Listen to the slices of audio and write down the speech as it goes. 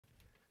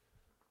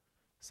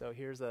So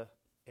here's an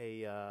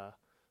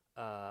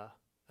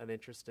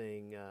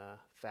interesting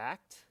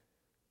fact.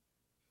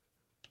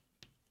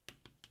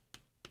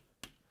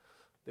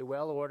 The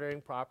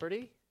well-ordering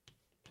property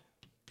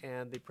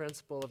and the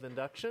principle of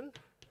induction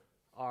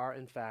are,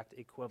 in fact,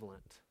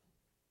 equivalent.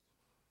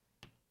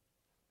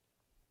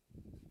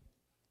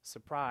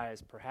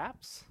 Surprise,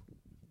 perhaps.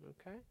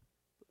 Okay,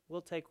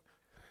 we'll take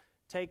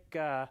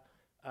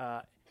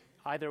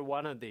either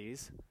one of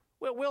these.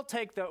 We'll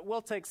take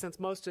since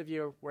most of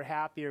you were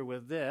happier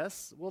with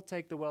this. We'll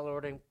take the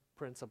well-ordering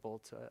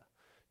principle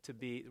to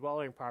be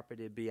well-ordering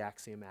property to be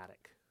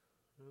axiomatic.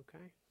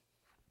 Okay.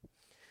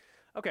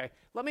 Okay.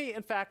 Let me,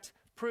 in fact,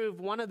 prove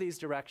one of these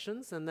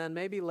directions, and then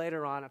maybe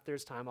later on, if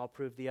there's time, I'll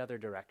prove the other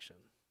direction.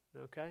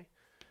 Okay.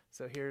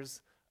 So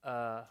here's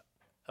a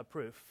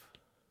proof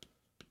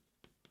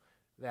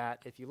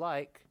that, if you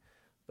like,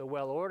 the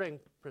well-ordering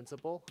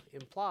principle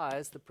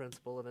implies the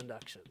principle of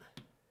induction.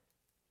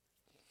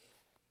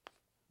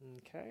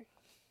 Okay.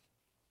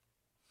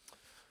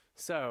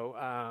 So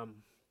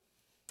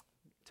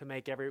to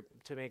make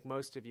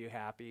most of you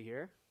happy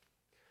here,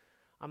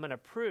 I'm going to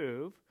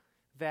prove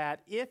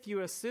that if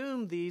you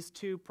assume these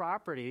two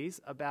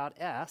properties about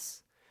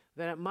S,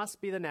 then it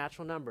must be the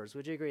natural numbers.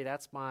 Would you agree?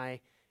 That's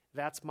my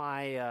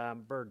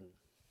burden.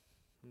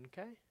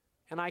 Okay.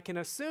 And I can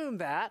assume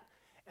that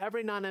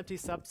every non-empty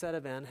subset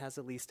of N has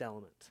a least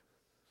element.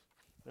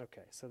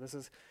 Okay. So this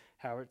is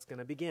how it's going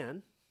to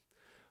begin.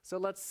 So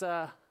let's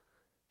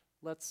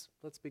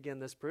begin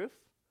this proof.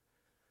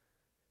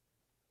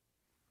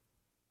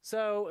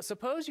 So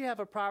suppose you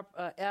have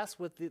a S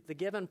with the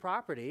given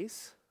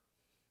properties.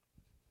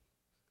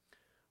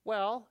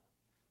 Well,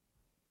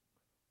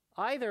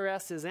 either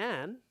S is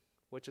N,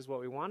 which is what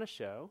we want to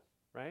show,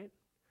 right?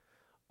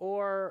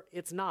 Or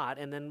it's not,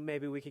 and then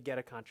maybe we could get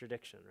a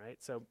contradiction,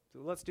 right? So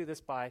let's do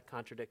this by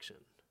contradiction.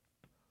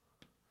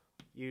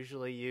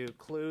 Usually you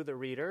clue the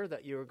reader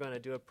that you are going to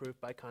do a proof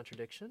by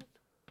contradiction.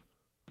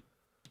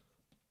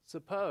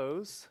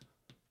 Suppose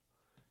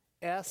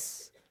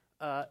S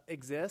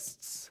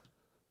exists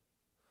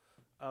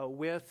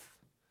with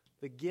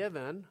the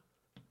given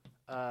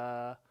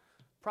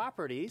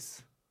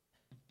properties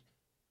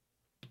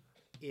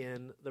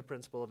in the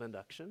principle of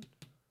induction,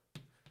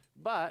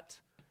 but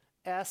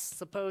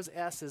suppose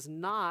S is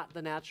not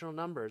the natural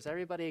numbers.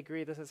 Everybody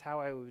agree this is how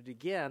I would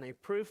begin a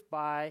proof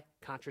by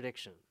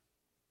contradiction.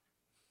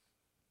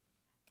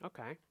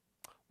 Okay.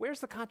 Where's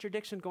the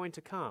contradiction going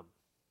to come?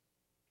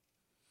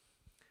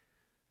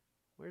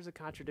 Where's the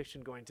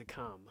contradiction going to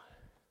come?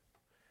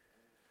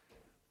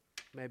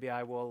 Maybe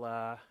I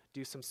will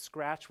do some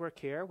scratch work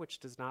here, which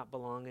does not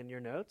belong in your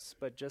notes,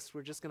 but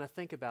we're just going to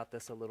think about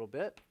this a little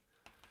bit.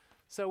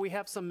 So we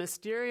have some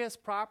mysterious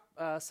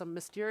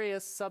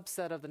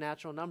subset of the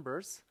natural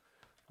numbers.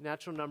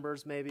 Natural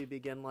numbers maybe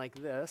begin like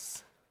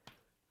this.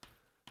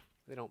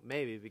 They don't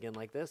maybe begin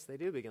like this. They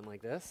do begin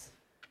like this.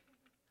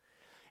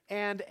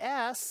 And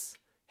S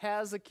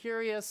has a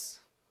curious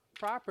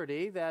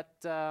property that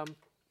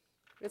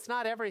it's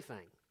not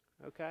everything,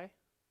 okay?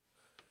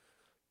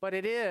 But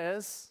it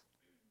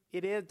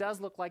does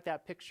look like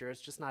that picture.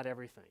 It's just not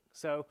everything.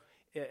 So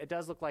it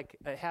does look like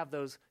have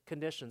those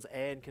conditions,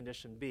 A and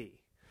condition B.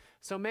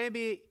 So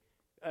maybe,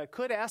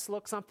 could S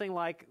look something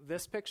like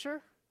this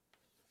picture?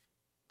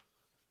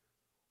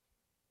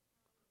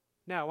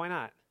 No, why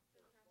not?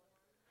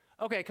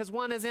 Okay, because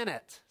 1 is in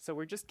it. So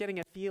we're just getting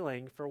a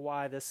feeling for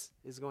why this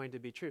is going to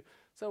be true.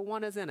 So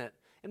 1 is in it.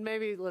 And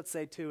maybe, let's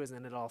say, 2 is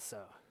in it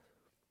also.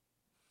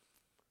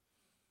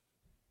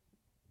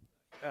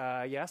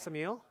 Yes,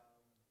 Emil?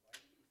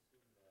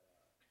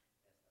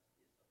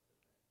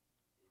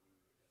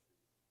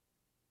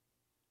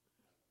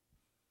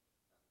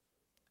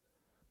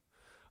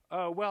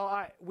 Oh,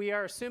 well, we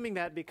are assuming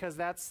that because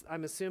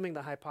I'm assuming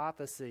the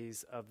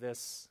hypotheses of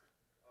this.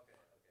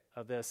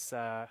 Okay.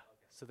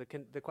 So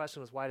the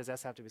question was, why does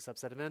S have to be a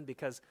subset of N?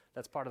 Because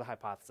that's part of the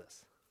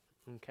hypothesis.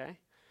 Okay.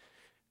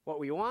 What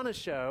we want to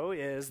show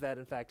is that,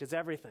 in fact, it's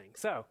everything.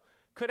 So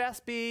could S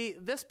be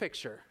this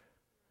picture?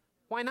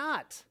 Why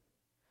not?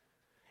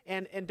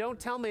 And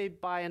don't tell me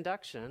by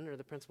induction or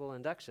the principle of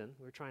induction.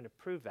 We're trying to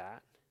prove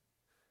that.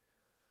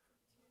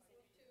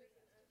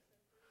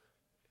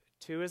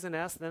 2 is an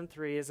S, then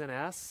 3 is an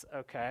S.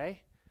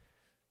 Okay.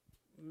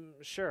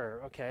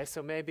 Sure. Okay.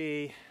 So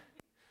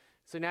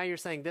now you're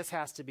saying this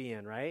has to be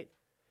in, right?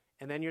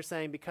 And then you're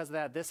saying because of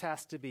that, this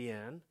has to be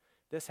in.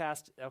 This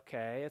has to,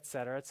 okay, et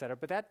cetera, et cetera.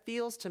 But that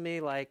feels to me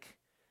like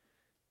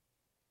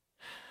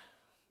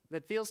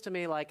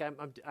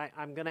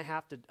I'm going to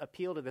have to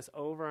appeal to this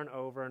over and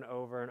over and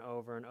over and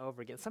over and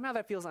over again. Somehow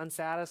that feels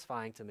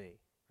unsatisfying to me,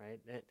 right?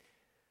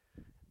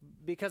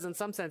 Because in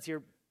some sense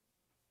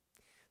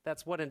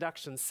that's what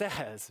induction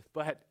says.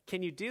 But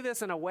can you do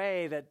this in a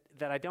way that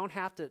I don't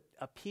have to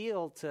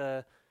appeal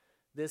to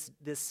this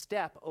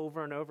step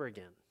over and over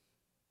again?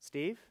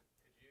 Steve?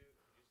 Could you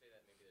say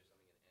that maybe there's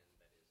something in N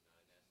that is not an S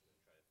and then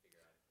try to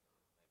figure out,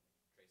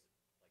 trace it,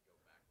 go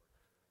backwards?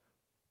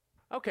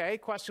 Okay,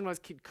 question was,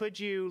 could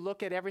you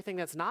look at everything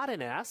that's not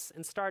an S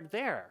and start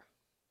there?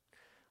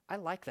 I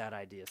like that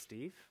idea,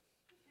 Steve.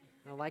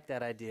 I like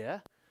that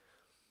idea.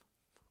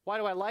 Why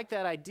do I like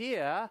that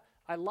idea?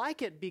 I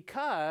like it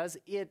because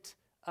it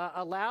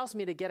allows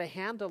me to get a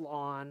handle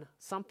on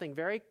something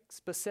very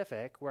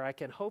specific where I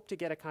can hope to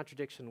get a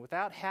contradiction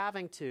without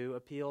having to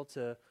appeal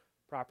to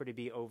property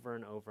B over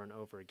and over and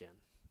over again.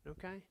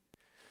 Okay?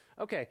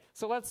 Okay,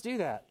 so let's do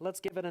that.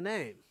 Let's give it a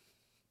name.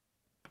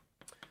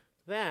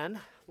 Then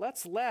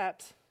let's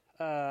let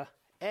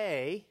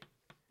A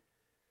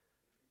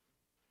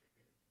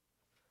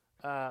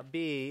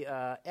be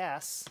n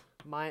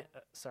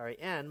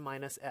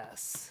minus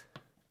s.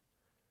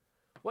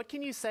 What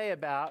can you say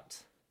about,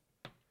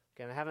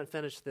 okay, I haven't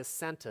finished this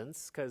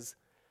sentence because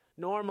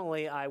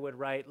normally I would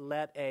write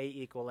let A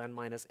equal n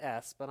minus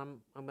s, but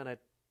I'm going to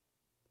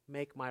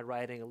make my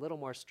writing a little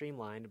more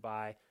streamlined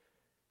by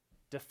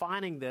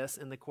defining this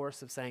in the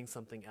course of saying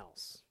something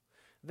else.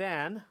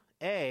 Then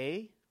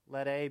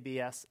let A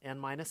be n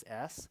minus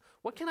s.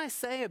 What can I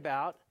say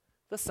about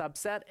the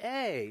subset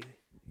A?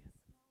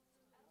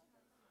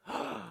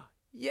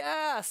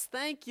 Yes,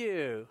 thank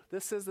you.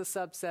 This is the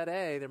subset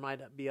A. There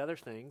might be other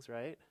things,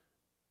 right?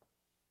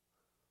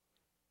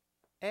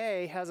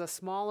 A has a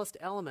smallest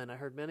element. I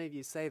heard many of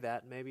you say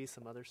that. Maybe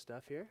some other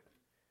stuff here.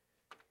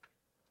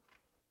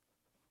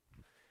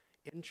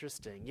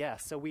 Interesting.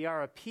 Yes, so we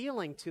are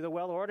appealing to the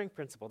well-ordering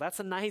principle.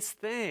 That's a nice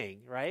thing,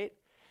 right?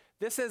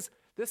 This is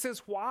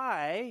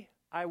why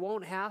I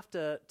won't have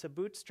to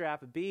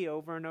bootstrap B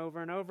over and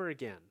over and over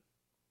again,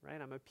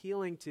 right? I'm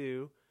appealing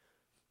to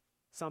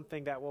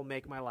something that will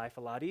make my life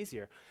a lot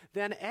easier.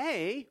 Then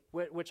A,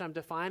 which I'm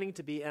defining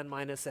to be n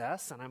minus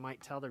s, and I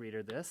might tell the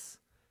reader this,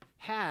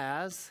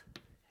 has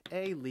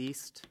a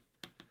least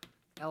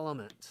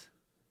element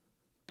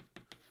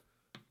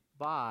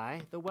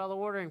by the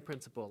well-ordering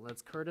principle.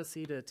 It's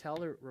courtesy to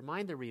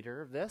remind the reader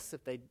of this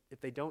if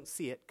they don't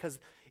see it, because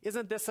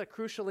isn't this a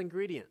crucial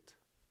ingredient?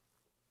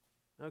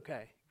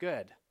 Okay,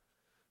 good.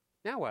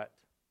 Now what?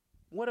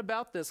 What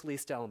about this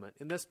least element?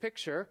 In this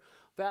picture,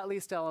 that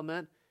least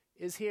element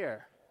is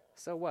here.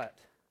 So what?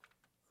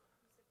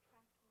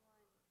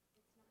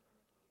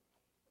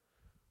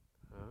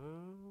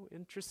 Oh,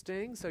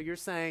 interesting. So you're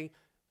saying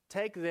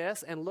take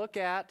this and look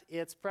at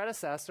its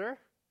predecessor.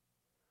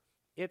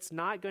 It's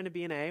not going to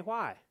be an A.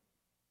 Why?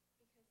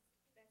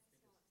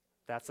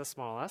 Because that's the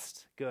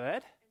smallest.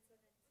 Good. And so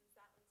then since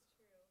that one's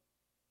true,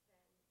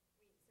 then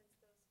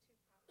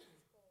since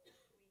those two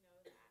properties hold, we know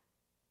that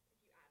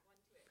if you add one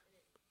to it, then it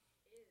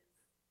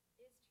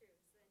is true. So then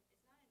it's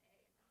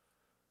not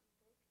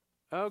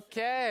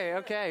an A.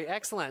 Okay,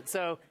 excellent.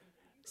 So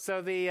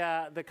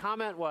the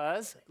comment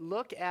was,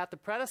 look at the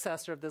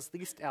predecessor of this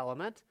least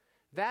element.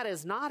 That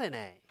is not an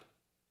A.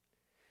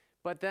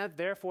 But then,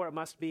 therefore, it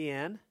must be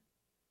in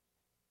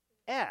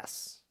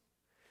S.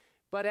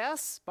 But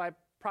S, by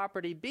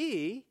property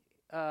B,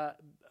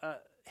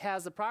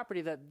 has the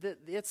property that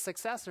its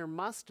successor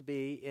must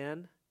be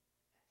in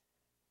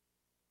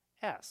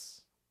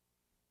S.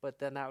 But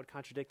then that would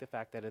contradict the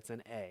fact that it's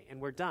in A. And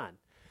we're done.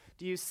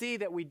 Do you see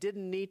that we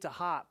didn't need to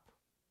hop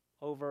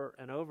over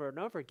and over and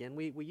over again?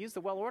 We use the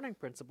well-ordering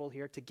principle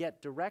here to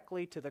get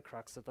directly to the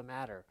crux of the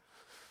matter.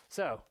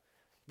 So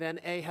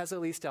then A has a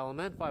least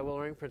element by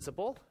well-ordering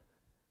principle,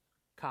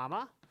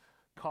 comma,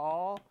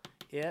 call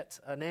it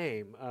a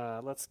name.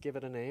 Let's give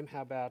it a name.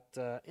 How about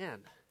N?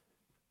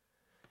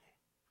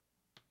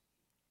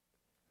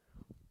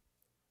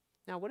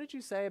 Now, what did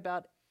you say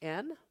about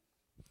N?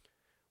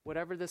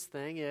 Whatever this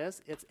thing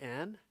is, it's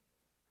N.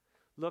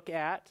 Look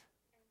at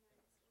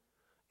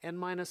N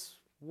minus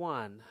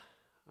 1.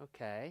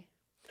 Okay.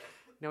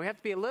 Now, we have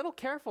to be a little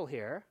careful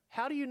here.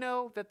 How do you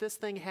know that this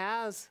thing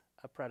has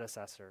a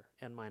predecessor,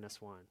 N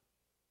minus 1?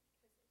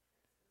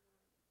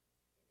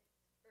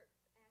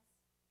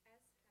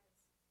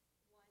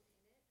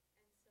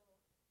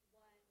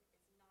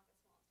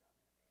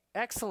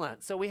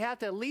 Excellent. So we have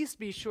to at least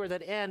be sure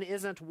that N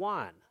isn't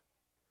 1.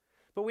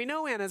 But we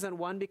know N isn't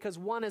 1 because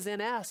 1 is in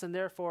S and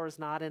therefore is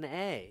not in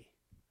A.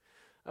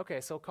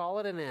 Okay, so call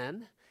it an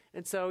N.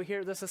 And so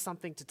here, this is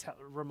something to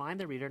remind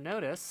the reader.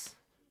 Notice,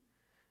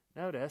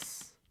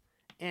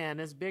 N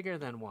is bigger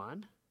than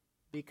 1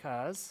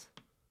 because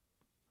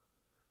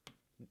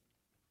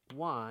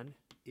 1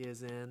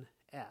 is in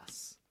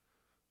S.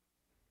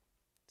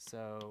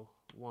 So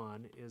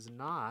 1 is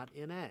not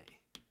in A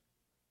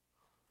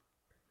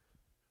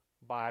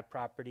by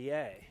property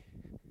A,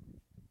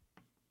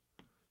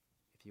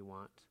 if you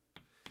want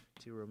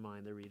to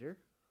remind the reader.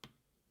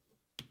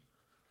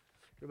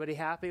 Everybody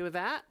happy with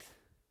that?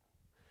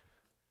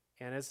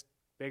 N is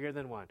bigger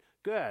than 1.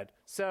 Good.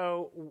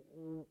 So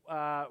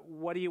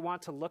what do you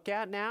want to look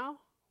at now?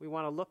 We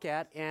want to look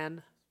at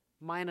N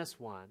minus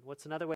 1. What's another way?